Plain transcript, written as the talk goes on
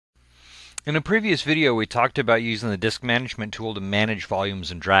In a previous video, we talked about using the disk management tool to manage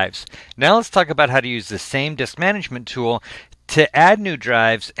volumes and drives. Now let's talk about how to use the same disk management tool to add new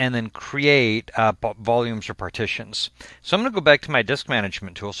drives and then create volumes or partitions. So I'm going to go back to my disk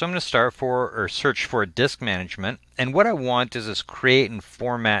management tool. So I'm going to search for disk management, and what I want is this create and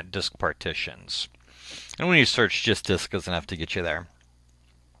format disk partitions. And when you search just disk is enough to get you there.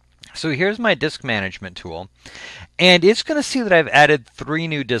 So here's my disk management tool, and it's going to see that I've added 3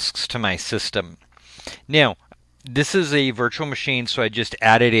 new disks to my system. Now, this is a virtual machine, so I just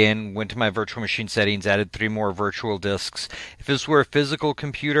went to my virtual machine settings, added 3 more virtual disks. If this were a physical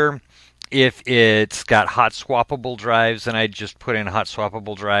computer, if it's got hot swappable drives, then I'd just put in hot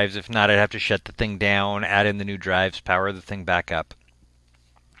swappable drives. If not, I'd have to shut the thing down, add in the new drives, power the thing back up.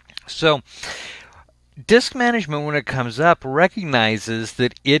 So, disk management, when it comes up, recognizes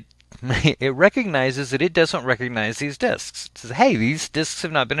that it doesn't recognize these disks. It says, hey, these disks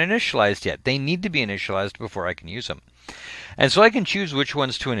have not been initialized yet. They need to be initialized before I can use them. And so I can choose which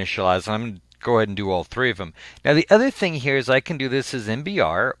ones to initialize. I'm going to go ahead and do all 3 of them. Now the other thing here is I can do this as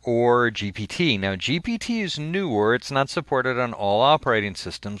MBR or GPT. Now GPT is newer. It's not supported on all operating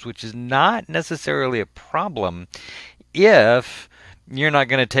systems, which is not necessarily a problem if you're not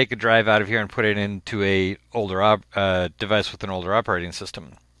going to take a drive out of here and put it into a older device with an older operating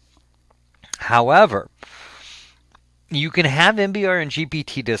system. However, you can have MBR and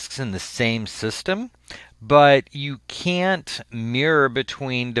GPT disks in the same system, but you can't mirror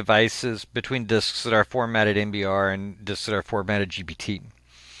between devices, between disks that are formatted MBR and disks that are formatted GPT,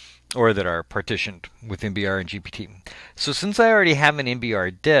 or that are partitioned with MBR and GPT. So since I already have an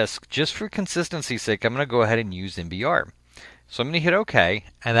MBR disk, just for consistency's sake, I'm going to go ahead and use MBR. So I'm going to hit OK,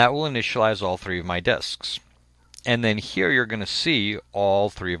 and that will initialize all 3 of my disks. And then here you're going to see all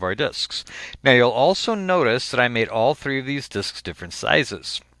 3 of our disks. Now you'll also notice that I made all 3 of these disks different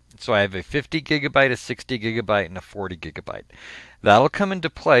sizes. So I have a 50 gigabyte, a 60 gigabyte, and a 40 gigabyte. That'll come into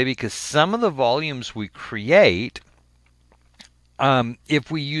play because some of the volumes we create,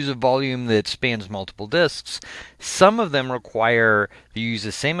 if we use a volume that spans multiple disks, some of them require you use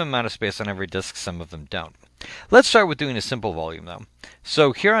the same amount of space on every disk, some of them don't. Let's start with doing a simple volume though.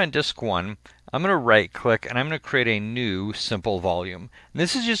 So here on disk 1, I'm going to right click and I'm going to create a new simple volume. And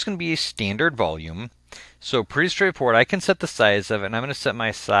this is just going to be a standard volume. So pretty straightforward. I can set the size of it, and I'm going to set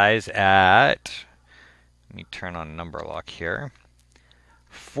my size at, let me turn on number lock here,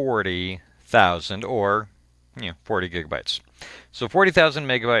 40,000 or 40 gigabytes. So 40,000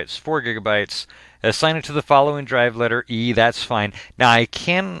 megabytes, 4 gigabytes. Assign it to the following drive letter E, that's fine. Now I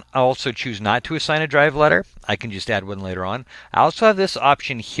can also choose not to assign a drive letter. I can just add one later on. I also have this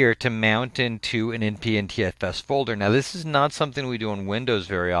option here to mount into an NP/NTFS folder. Now this is not something we do on Windows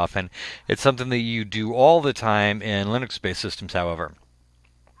very often. It's something that you do all the time in Linux-based systems, however.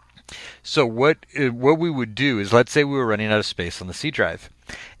 So what we would do is, let's say we were running out of space on the C drive,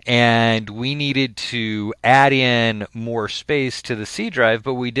 and we needed to add in more space to the C drive,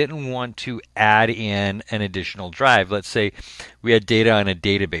 but we didn't want to add in an additional drive. Let's say we had data on a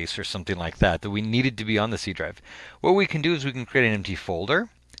database or something like that we needed to be on the C drive. What we can do is we can create an empty folder.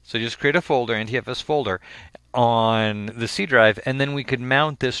 So just create a folder, NTFS folder, on the C drive, and then we could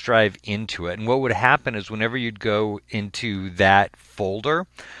mount this drive into it. And what would happen is whenever you'd go into that folder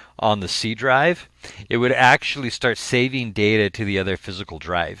on the C drive, it would actually start saving data to the other physical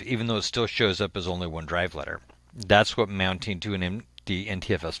drive, even though it still shows up as only one drive letter. That's what mounting to an empty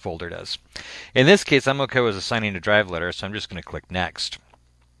NTFS folder does. In this case, I'm okay with assigning a drive letter, so I'm just going to click Next.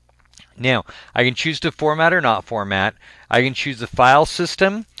 Now, I can choose to format or not format. I can choose the file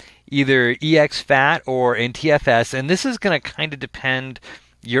system, either exFAT or NTFS, and this is going to kind of depend.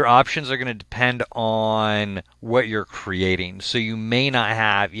 Your options are going to depend on what you're creating. So you may not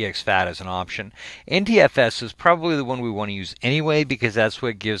have exFAT as an option. NTFS is probably the one we want to use anyway because that's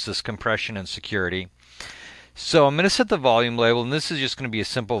what gives us compression and security. So I'm going to set the volume label, and this is just going to be a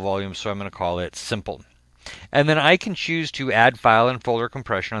simple volume, so I'm going to call it simple. And then I can choose to add file and folder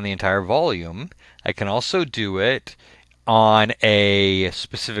compression on the entire volume. I can also do it on a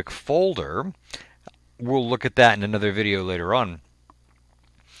specific folder. We'll look at that in another video later on.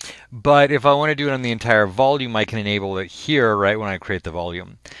 But if I want to do it on the entire volume, I can enable it here right when I create the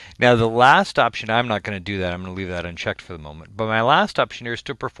volume. Now the last option, I'm not going to do that. I'm going to leave that unchecked for the moment. But my last option here is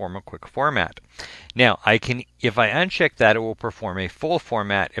to perform a quick format. Now if I uncheck that, it will perform a full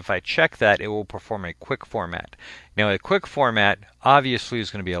format. If I check that, it will perform a quick format. Now a quick format obviously is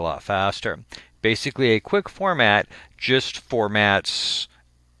going to be a lot faster. Basically, a quick format just formats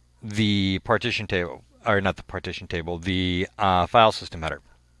the partition table, or not the partition table, the file system header.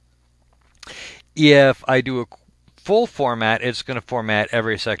 If I do a full format, it's going to format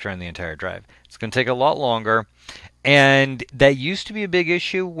every sector on the entire drive. It's going to take a lot longer. And that used to be a big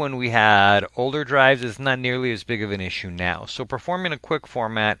issue when we had older drives. It's not nearly as big of an issue now. So performing a quick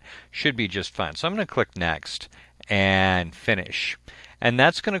format should be just fine. So I'm going to click Next and Finish. And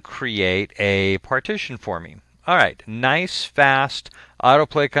that's going to create a partition for me. All right, nice, fast.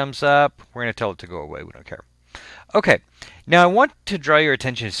 Autoplay comes up. We're going to tell it to go away. We don't care. Okay, now I want to draw your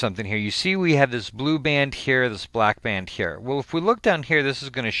attention to something here. You see we have this blue band here, this black band here. Well, if we look down here, this is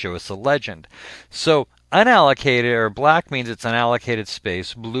going to show us a legend. So unallocated, or black means it's unallocated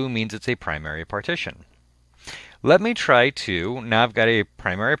space. Blue means it's a primary partition. Let me try to, now I've got a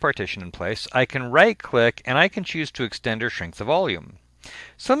primary partition in place. I can right click and I can choose to extend or shrink the volume.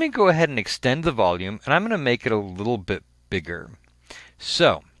 So let me go ahead and extend the volume, and I'm going to make it a little bit bigger.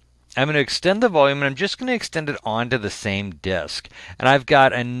 So I'm going to extend the volume, and I'm just going to extend it onto the same disk. And I've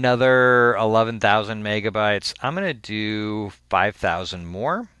got another 11,000 megabytes. I'm going to do 5,000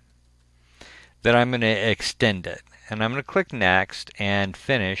 more. Then I'm going to extend it. And I'm going to click Next and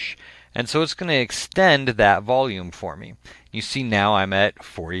Finish. And so it's going to extend that volume for me. You see now I'm at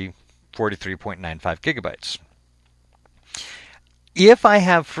 43.95 gigabytes. If I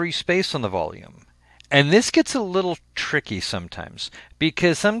have free space on the volume, and this gets a little tricky sometimes,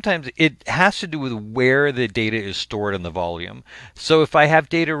 because sometimes it has to do with where the data is stored on the volume. So if I have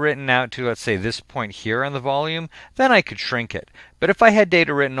data written out to, let's say, this point here on the volume, then I could shrink it. But if I had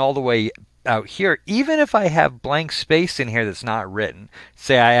data written all the way out here, even if I have blank space in here that's not written,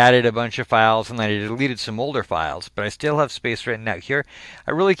 say I added a bunch of files and then I deleted some older files, but I still have space written out here,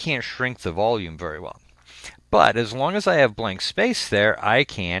 I really can't shrink the volume very well. But as long as I have blank space there, I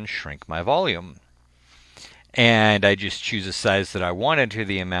can shrink my volume. And I just choose a size that I want, enter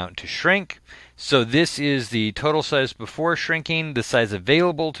the amount to shrink. So this is the total size before shrinking, the size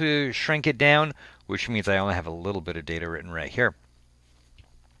available to shrink it down, which means I only have a little bit of data written right here.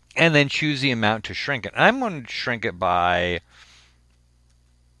 And then choose the amount to shrink it. I'm going to shrink it by,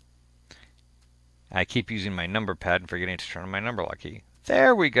 I keep using my number pad and forgetting to turn on my number lock key.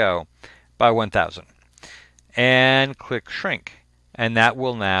 There we go, by 1,000. And click Shrink. And that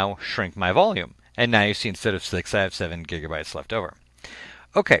will now shrink my volume. And now you see instead of 6, I have 7 gigabytes left over.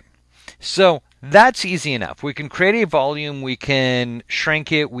 Okay, so that's easy enough. We can create a volume, we can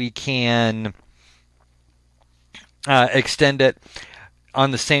shrink it, we can extend it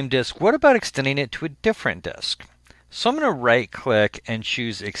on the same disk. What about extending it to a different disk? So I'm going to right click and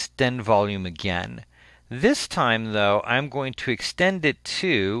choose Extend Volume again. This time though, I'm going to extend it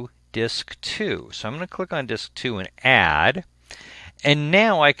to disk 2. So I'm going to click on disk 2 and add. And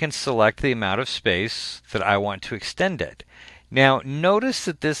now I can select the amount of space that I want to extend it. Now notice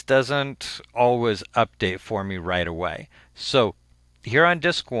that this doesn't always update for me right away. So here on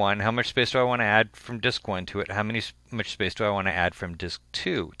disk 1, how much space do I want to add from disk 1 to it? How much space do I want to add from disk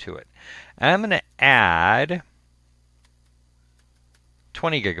 2 to it? I'm going to add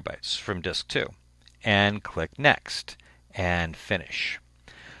 20 gigabytes from disk 2 and click Next and Finish.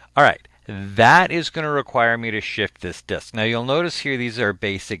 All right, that is going to require me to shift this disk. Now you'll notice here these are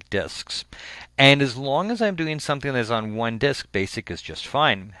basic disks. And as long as I'm doing something that's on one disk, basic is just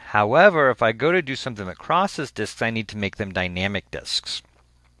fine. However, if I go to do something that crosses disks, I need to make them dynamic disks.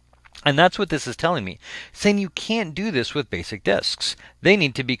 And that's what this is telling me, saying you can't do this with basic disks. They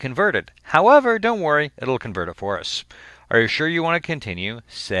need to be converted. However, don't worry, it'll convert it for us. Are you sure you want to continue?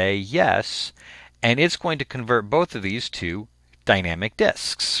 Say yes, and it's going to convert both of these to dynamic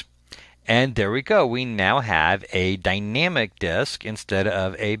disks. And there we go. We now have a dynamic disk instead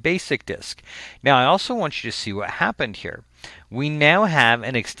of a basic disk. Now, I also want you to see what happened here. We now have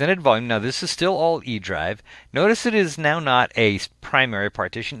an extended volume. Now, this is still all E drive. Notice it is now not a primary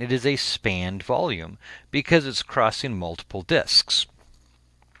partition. It is a spanned volume because it's crossing multiple disks.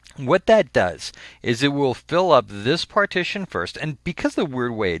 What that does is it will fill up this partition first. And because of the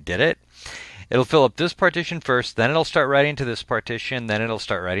weird way it did it, it'll fill up this partition first, then it'll start writing to this partition, then it'll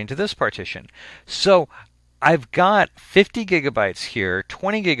start writing to this partition. So I've got 50 gigabytes here,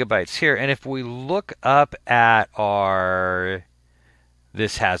 20 gigabytes here, and if we look up at our,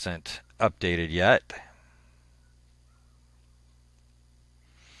 this hasn't updated yet.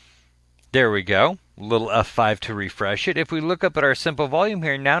 There we go. Little F5 to refresh it. If we look up at our simple volume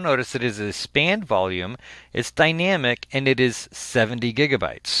here, now notice it is a spanned volume, it's dynamic, and it is 70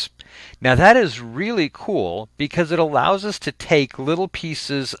 gigabytes. Now that is really cool because it allows us to take little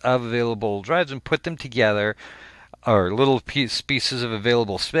pieces of available drives and put them together, or little pieces of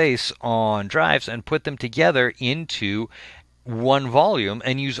available space on drives and put them together into one volume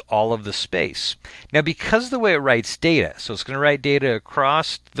and use all of the space. Now, because of the way it writes data, so it's going to write data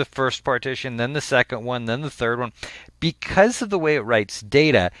across the first partition, then the second one, then the third one. Because of the way it writes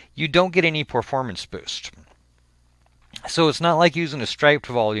data, you don't get any performance boost. So it's not like using a striped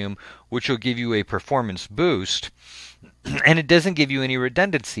volume, which will give you a performance boost, and it doesn't give you any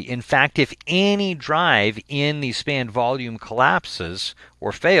redundancy. In fact, if any drive in the spanned volume collapses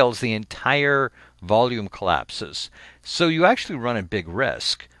or fails, the entire volume collapses. So you actually run a big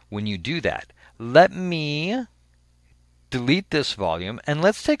risk when you do that. Let me delete this volume, and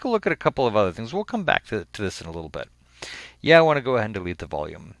let's take a look at a couple of other things. We'll come back to this in a little bit. Yeah, I want to go ahead and delete the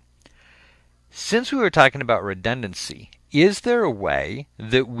volume. Since we were talking about redundancy, is there a way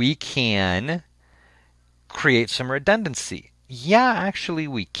that we can create some redundancy? Yeah, actually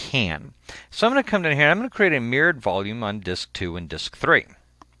we can. So I'm going to come down here and I'm going to create a mirrored volume on disk 2 and disk 3.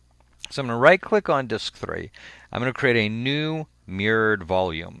 So I'm going to right click on disk 3. I'm going to create a new mirrored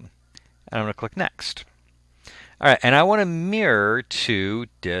volume. And I'm going to click next. Alright, and I want to mirror to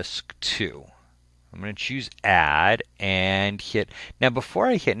disk 2. I'm going to choose add and hit. Now before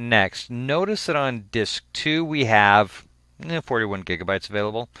I hit next, notice that on disk 2 we have 41 gigabytes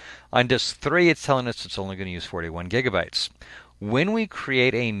available. On disk 3 it's telling us it's only going to use 41 gigabytes. When we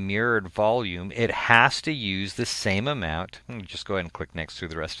create a mirrored volume, it has to use the same amount. Let me just go ahead and click next through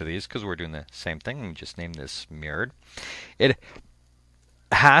the rest of these because we're doing the same thing. Let me just name this mirrored. It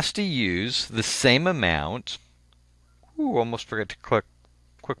has to use the same amount. Ooh, almost forgot to click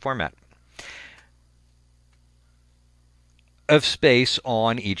quick format. Of space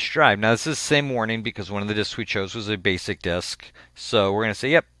on each drive. Now this is the same warning because one of the disks we chose was a basic disk. So we're going to say,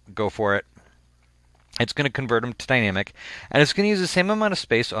 yep, go for it. It's going to convert them to dynamic, and it's going to use the same amount of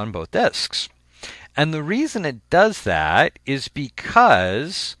space on both disks. And the reason it does that is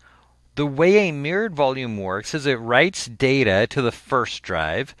because the way a mirrored volume works is it writes data to the first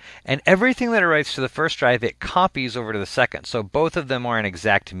drive, and everything that it writes to the first drive, it copies over to the second. So both of them are an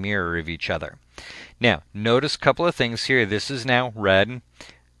exact mirror of each other. Now, notice a couple of things here. This is now red.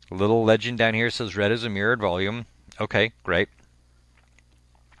 A little legend down here says red is a mirrored volume. Okay, great.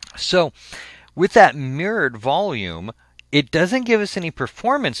 So, with that mirrored volume, it doesn't give us any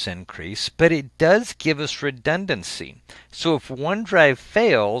performance increase, but it does give us redundancy. So if one drive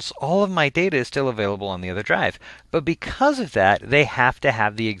fails, all of my data is still available on the other drive. But because of that, they have to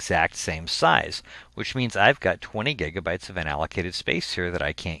have the exact same size, which means I've got 20 gigabytes of unallocated space here that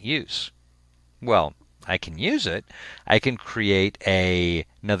I can't use. Well, I can use it. I can create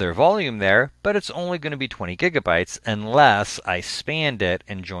another volume there, but it's only going to be 20 gigabytes unless I spanned it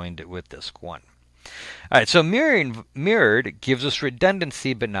and joined it with disk 1. All right, so mirrored gives us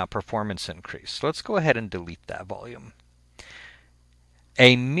redundancy but not performance increase. So let's go ahead and delete that volume.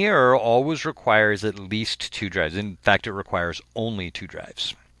 A mirror always requires at least 2 drives. In fact, it requires only 2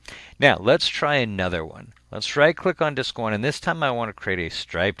 drives. Now, let's try another one. Let's right-click on disk 1, and this time I want to create a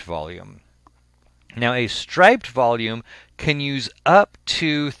striped volume. Now, a striped volume can use up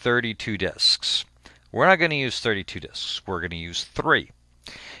to 32 disks. We're not going to use 32 disks. We're going to use 3.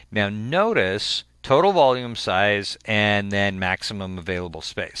 Now, notice total volume size and then maximum available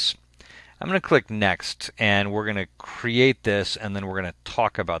space. I'm going to click next, and we're going to create this, and then we're going to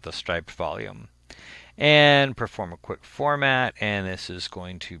talk about the striped volume. And perform a quick format, and this is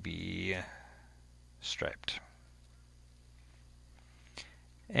going to be striped.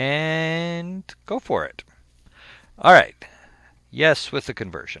 And go for it. All right. Yes, with the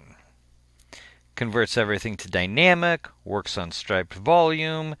conversion. Converts everything to dynamic, works on striped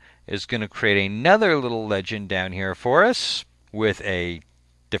volume, is going to create another little legend down here for us with a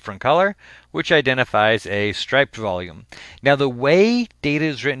different color, which identifies a striped volume. Now, the way data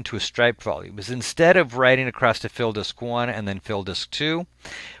is written to a striped volume is instead of writing across to fill disk 1 and then fill disk 2,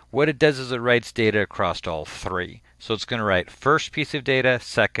 what it does is it writes data across all 3. So it's going to write first piece of data,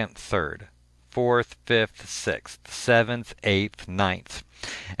 second, third, fourth, fifth, sixth, seventh, eighth, ninth.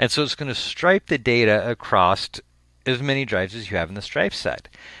 And so it's going to stripe the data across as many drives as you have in the stripe set.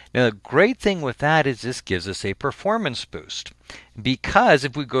 Now, the great thing with that is this gives us a performance boost. Because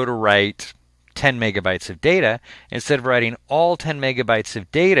if we go to write 10 megabytes of data, instead of writing all 10 megabytes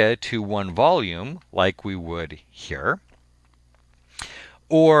of data to one volume, like we would here,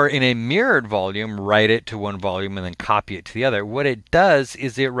 or in a mirrored volume, write it to one volume and then copy it to the other, what it does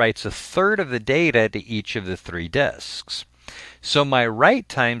is it writes a third of the data to each of the 3 disks. So my write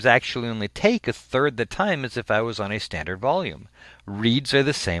times actually only take a third the time as if I was on a standard volume. Reads are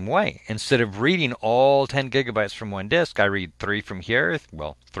the same way. Instead of reading all 10 gigabytes from one disk, I read 3 from here,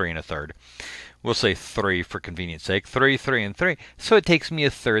 well, 3 1/3. We'll say 3 for convenience sake. 3, 3, and 3. So it takes me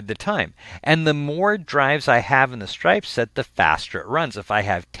a third the time. And the more drives I have in the stripe set, the faster it runs. If I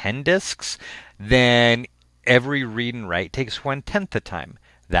have 10 disks, then every read and write takes 1/10 the time.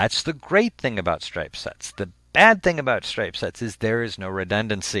 That's the great thing about stripe sets. The bad thing about stripe sets is there is no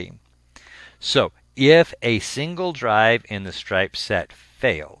redundancy. So if a single drive in the stripe set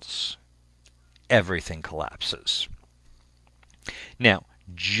fails, everything collapses. Now,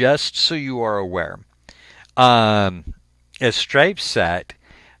 just so you are aware, a stripe set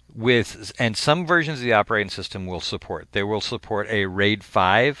and some versions of the operating system will support. They will support a RAID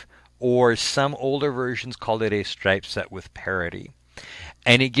 5, or some older versions called it a stripe set with parity.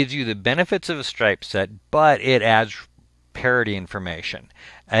 And it gives you the benefits of a stripe set, but it adds parity information.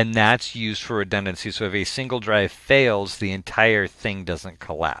 And that's used for redundancy. So if a single drive fails, the entire thing doesn't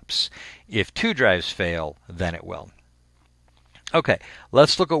collapse. If 2 drives fail, then it will. Okay,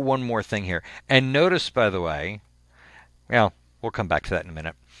 let's look at one more thing here. And notice, by the way, well, we'll come back to that in a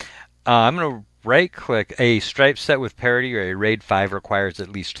minute. I'm going to right-click. A stripe set with parity or a RAID 5 requires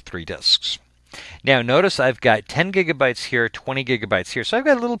at least 3 disks. Now, notice I've got 10 gigabytes here, 20 gigabytes here. So I've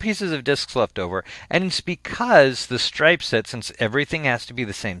got little pieces of disks left over. And it's because the stripe set, since everything has to be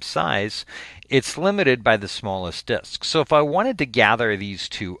the same size, it's limited by the smallest disk. So if I wanted to gather these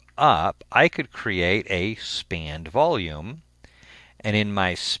two up, I could create a spanned volume. And in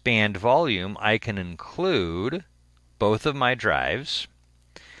my spanned volume, I can include both of my drives.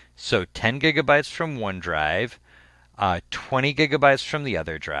 So 10 gigabytes from one drive, 20 gigabytes from the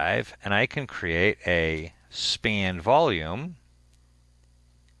other drive, and I can create a spanned volume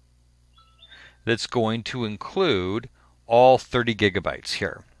that's going to include all 30 gigabytes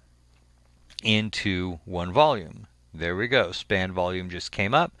here into one volume. There we go. Spanned volume just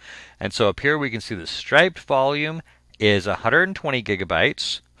came up. And so up here we can see the striped volume is 120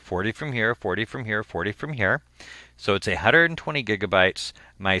 gigabytes, 40 from here, 40 from here, 40 from here. So it's 120 gigabytes.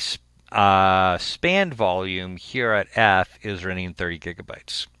 My spanned volume here at F is running 30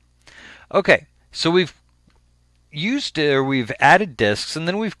 gigabytes. Okay, so we've added disks, and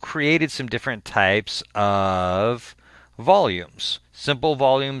then we've created some different types of volumes. Simple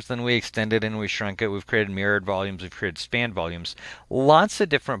volumes, then we extended and we shrunk it. We've created mirrored volumes, we've created spanned volumes. Lots of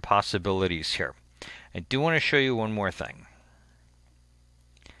different possibilities here. I do want to show you one more thing.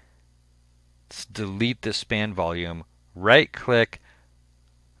 Let's delete the span volume. Right click.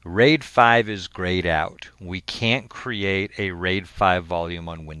 RAID 5 is grayed out. We can't create a RAID 5 volume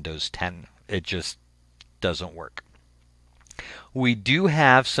on Windows 10. It just doesn't work. We do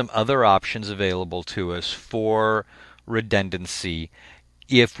have some other options available to us for redundancy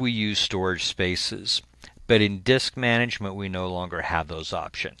if we use storage spaces. But in disk management, we no longer have those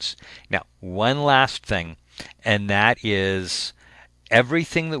options. Now, one last thing, and that is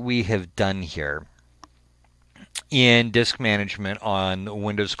everything that we have done here in disk management on the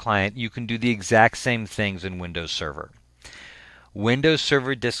Windows client, you can do the exact same things in Windows Server. Windows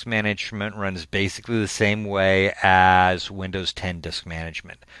Server disk management runs basically the same way as Windows 10 disk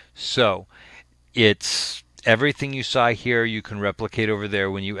management. So it's everything you saw here you can replicate over there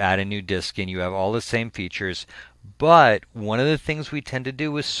when you add a new disk in. You have all the same features. But one of the things we tend to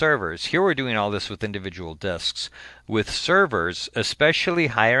do with servers, here we're doing all this with individual disks. With servers, especially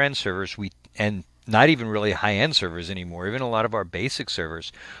higher end servers, and not even really high-end servers anymore, even a lot of our basic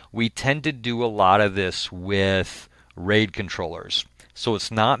servers, we tend to do a lot of this with RAID controllers. So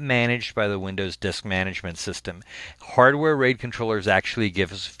it's not managed by the Windows Disk Management System. Hardware RAID controllers actually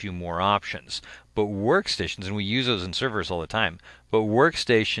give us a few more options. But workstations, and we use those in servers all the time, but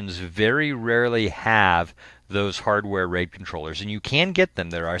workstations very rarely have those hardware RAID controllers. And you can get them.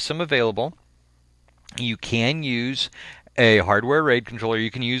 There are some available. You can use a hardware RAID controller.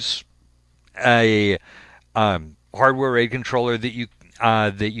 You can use a hardware RAID controller that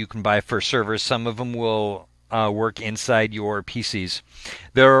you can buy for servers. Some of them will work inside your PCs.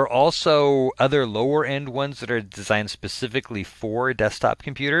 There are also other lower end ones that are designed specifically for desktop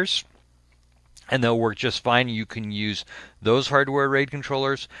computers, and they'll work just fine. You can use those hardware RAID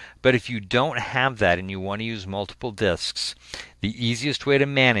controllers, but if you don't have that and you want to use multiple disks, the easiest way to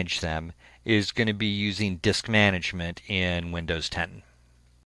manage them is going to be using disk management in Windows 10.